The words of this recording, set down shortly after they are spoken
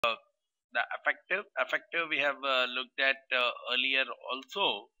the effective we have looked at earlier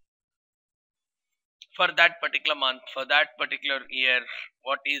also. For that particular month, for that particular year,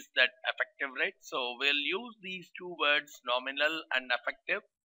 what is that effective rate? So we'll use these two words, nominal and effective,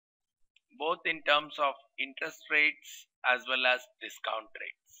 both in terms of interest rates as well as discount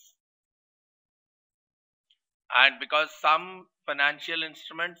rates. And because some financial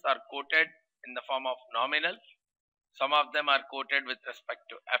instruments are quoted in the form of nominal, some of them are quoted with respect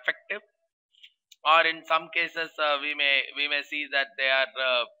to effective, or in some cases we may see that they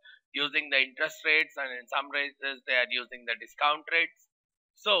are using the interest rates, and in some cases they are using the discount rates.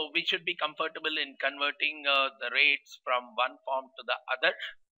 So we should be comfortable in converting the rates from one form to the other.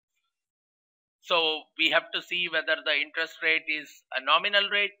 So we have to see whether the interest rate is a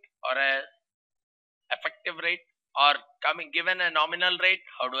nominal rate or a effective rate, or given a nominal rate,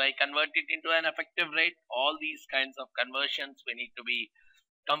 how do I convert it into an effective rate? All these kinds of conversions we need to be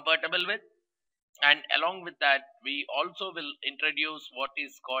comfortable with. And along with that, we also will introduce what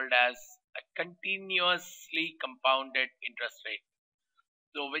is called as a continuously compounded interest rate,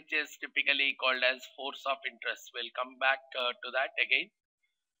 so which is typically called as force of interest. We'll come back to that again.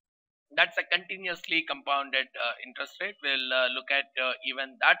 That's a continuously compounded interest rate. We'll look at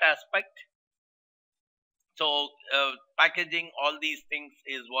even that aspect. So packaging all these things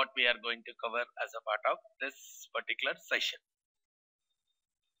is what we are going to cover as a part of this particular session.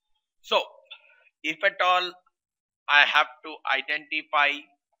 So if at all I have to identify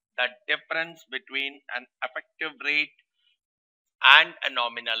the difference between an effective rate and a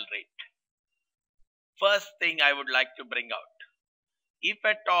nominal rate, first thing I would like to bring out, if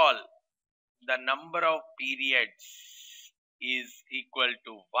at all the number of periods is equal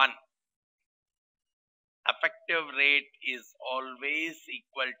to 1, effective rate is always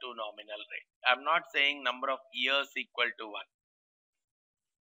equal to nominal rate. I'm not saying number of years equal to 1.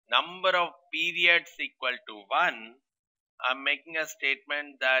 Number of periods equal to 1, I'm making a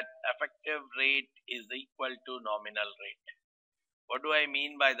statement that effective rate is equal to nominal rate. What do I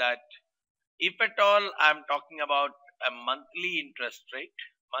mean by that? If at all I'm talking about a monthly interest rate,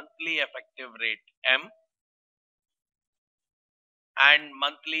 monthly effective rate M, and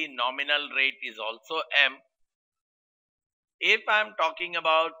monthly nominal rate is also M. If I'm talking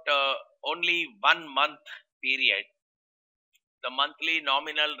about only 1 month period, the monthly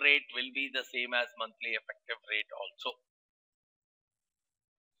nominal rate will be the same as monthly effective rate also.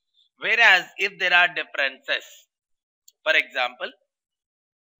 Whereas if there are differences, for example,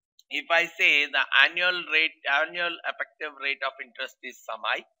 if I say the annual effective rate of interest is some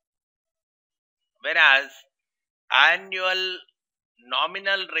I, whereas annual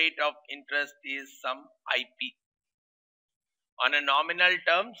nominal rate of interest is some IP. On a nominal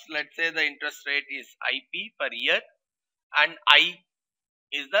terms, let's say the interest rate is IP per year and I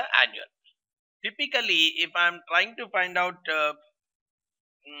is the annual. Typically, if I am trying to find out the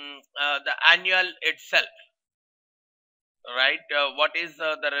annual itself, right, what is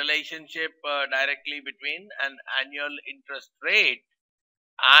the relationship directly between an annual interest rate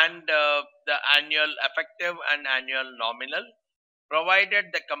and the annual effective and annual nominal, provided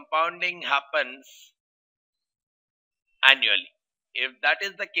the compounding happens annually. If that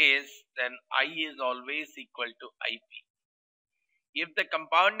is the case, then I is always equal to IP. If the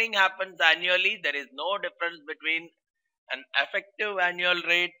compounding happens annually, there is no difference between an effective annual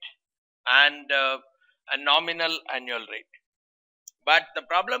rate and a nominal annual rate. But the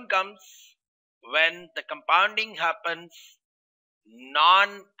problem comes when the compounding happens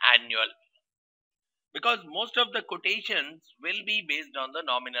non-annual, because most of the quotations will be based on the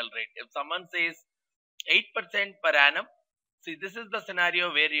nominal rate. If someone says 8% per annum, see, this is the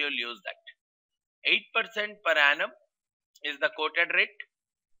scenario where you will use that. 8% per annum is the quoted rate,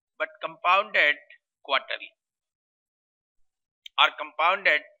 but compounded quarterly or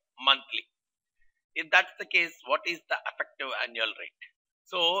compounded monthly. If that's the case, what is the effective annual rate?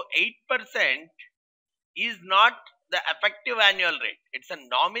 So 8% is not the effective annual rate. It's a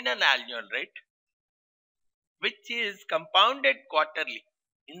nominal annual rate, which is compounded quarterly.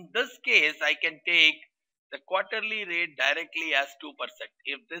 In this case, I can take the quarterly rate directly as 2%.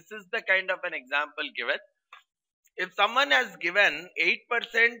 If this is the kind of an example given, if someone has given 8%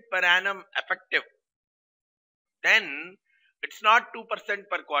 per annum effective, then it's not 2%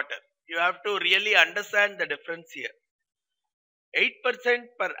 per quarter. You have to really understand the difference here. 8%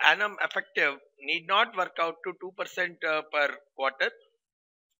 per annum effective need not work out to 2% per quarter,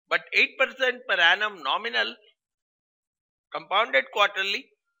 but 8% per annum nominal compounded quarterly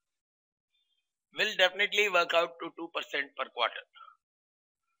will definitely work out to 2% per quarter.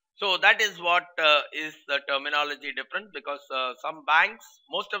 So that is what is the terminology difference, because some banks,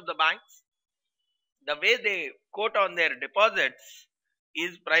 most of the banks, the way they quote on their deposits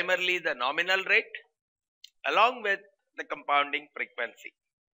is primarily the nominal rate along with the compounding frequency.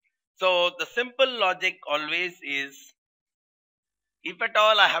 So the simple logic always is, if at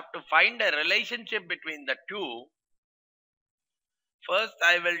all I have to find a relationship between the two, first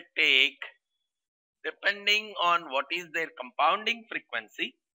I will take, depending on what is their compounding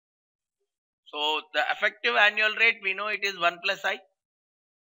frequency. So the effective annual rate, we know it is 1 plus I.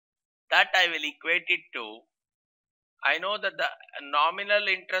 That I will equate it to, I know that the nominal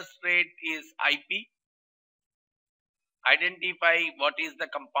interest rate is IP. Identify what is the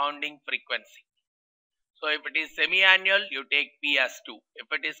compounding frequency. So if it is semi-annual, you take P as 2. If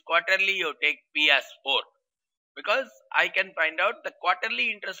it is quarterly, you take P as 4. Because I can find out the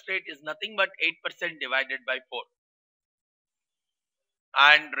quarterly interest rate is nothing but 8% divided by 4.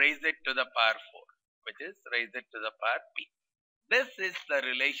 And raise it to the power 4, which is raise it to the power P. This is the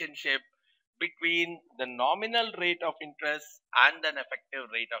relationship between the nominal rate of interest and an effective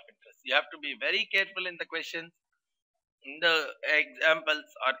rate of interest. You have to be very careful in the questions, in the examples,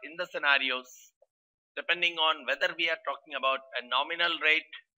 or in the scenarios, depending on whether we are talking about a nominal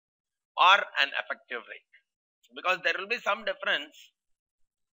rate or an effective rate, because there will be some difference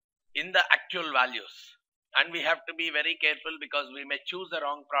in the actual values, and we have to be very careful because we may choose the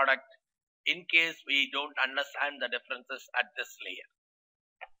wrong product in case we don't understand the differences at this layer,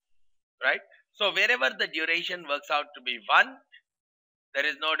 right? So wherever the duration works out to be 1, there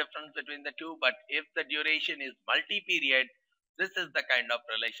is no difference between the two. But if the duration is multi-period, this is the kind of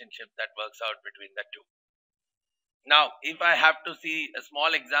relationship that works out between the two. Now, if I have to see a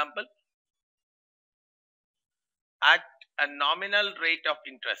small example, at a nominal rate of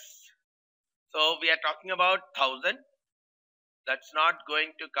interest. So we are talking about 1000. That's not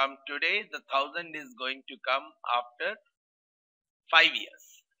going to come today. The 1000 is going to come after 5 years.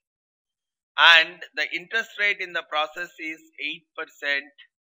 And the interest rate in the process is 8%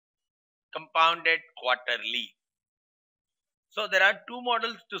 compounded quarterly. So there are two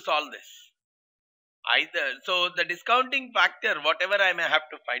models to solve this. Either, so the discounting factor, whatever I may have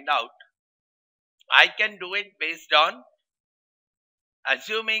to find out, I can do it based on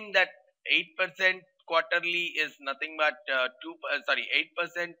assuming that 8% quarterly is nothing but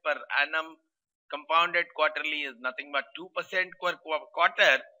 8% per annum compounded quarterly is nothing but 2% per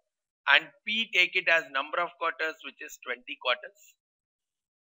quarter, and P take it as number of quarters, which is 20 quarters,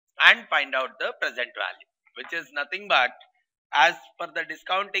 and find out the present value, which is nothing but, as per the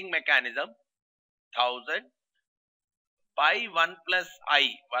discounting mechanism, 1000 by 1 plus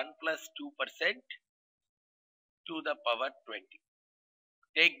I, 1 plus 2% to the power 20.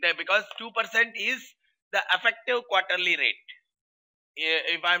 Take the, because 2% is the effective quarterly rate.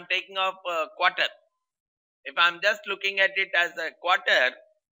 If I am taking off a quarter, if I am just looking at it as a quarter,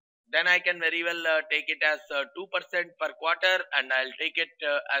 then I can very well take it as 2% per quarter, and I'll take it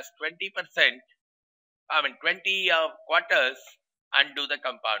as 20%, 20 quarters, and do the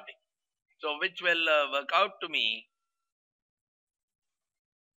compounding. So which will work out to me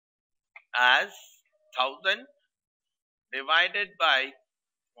as 1000 divided by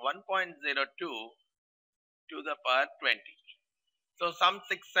 1.02 to the power 20. So some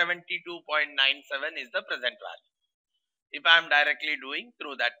 672.97 is the present value, if I am directly doing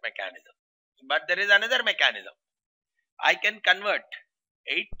through that mechanism. But there is another mechanism. I can convert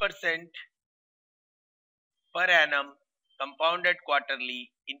 8% per annum compounded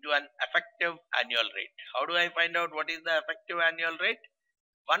quarterly into an effective annual rate. How do I find out what is the effective annual rate?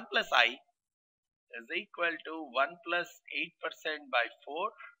 1 plus I is equal to 1 plus 8% by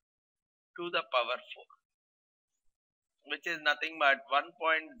 4 to the power 4, which is nothing but 1.02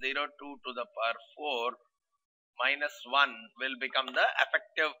 to the power 4 minus 1 will become the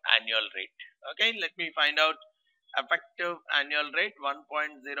effective annual rate. Okay, let me find out effective annual rate. 1.02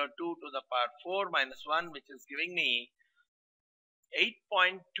 to the power 4 minus 1, which is giving me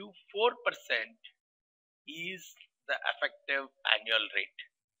 8.24% is the effective annual rate.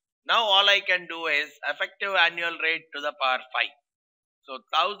 Now all I can do is effective annual rate to the power 5. So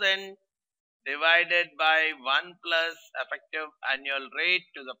 1000 divided by 1 plus effective annual rate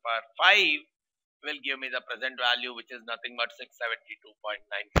to the power 5 will give me the present value, which is nothing but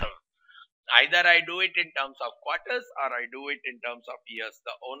 672.97. Either I do it in terms of quarters or I do it in terms of years.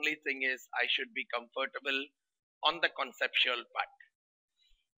 The only thing is I should be comfortable on the conceptual part.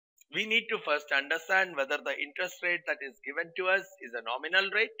 We need to first understand whether the interest rate that is given to us is a nominal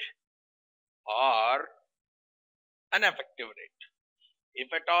rate or an effective rate. If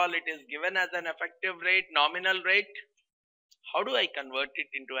at all it is given as an effective rate, nominal rate, how do I convert it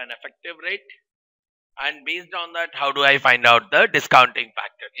into an effective rate? And based on that, how do I find out the discounting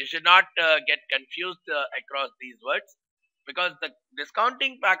factor? You should not get confused across these words, because the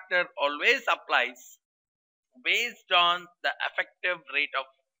discounting factor always applies based on the effective rate of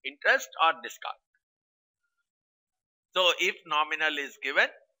interest or discount. So if nominal is given,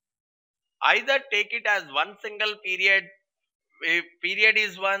 either take it as one single period. If period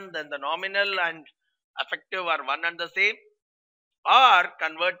is one, then the nominal and effective are one and the same, or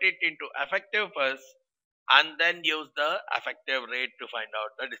convert it into effective first and then use the effective rate to find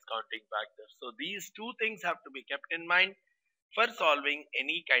out the discounting factor. So these two things have to be kept in mind for solving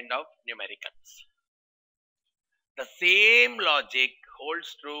any kind of numericals. The same logic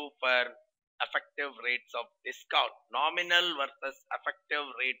holds true for effective rates of discount, nominal versus effective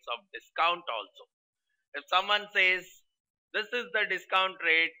rates of discount also. If someone says this is the discount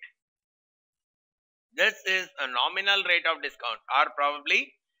rate, this is a nominal rate of discount, or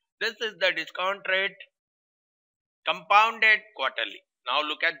probably this is the discount rate compounded quarterly. Now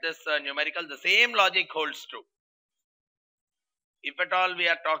look at this numerical, the same logic holds true. If at all we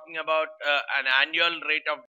are talking about an annual rate of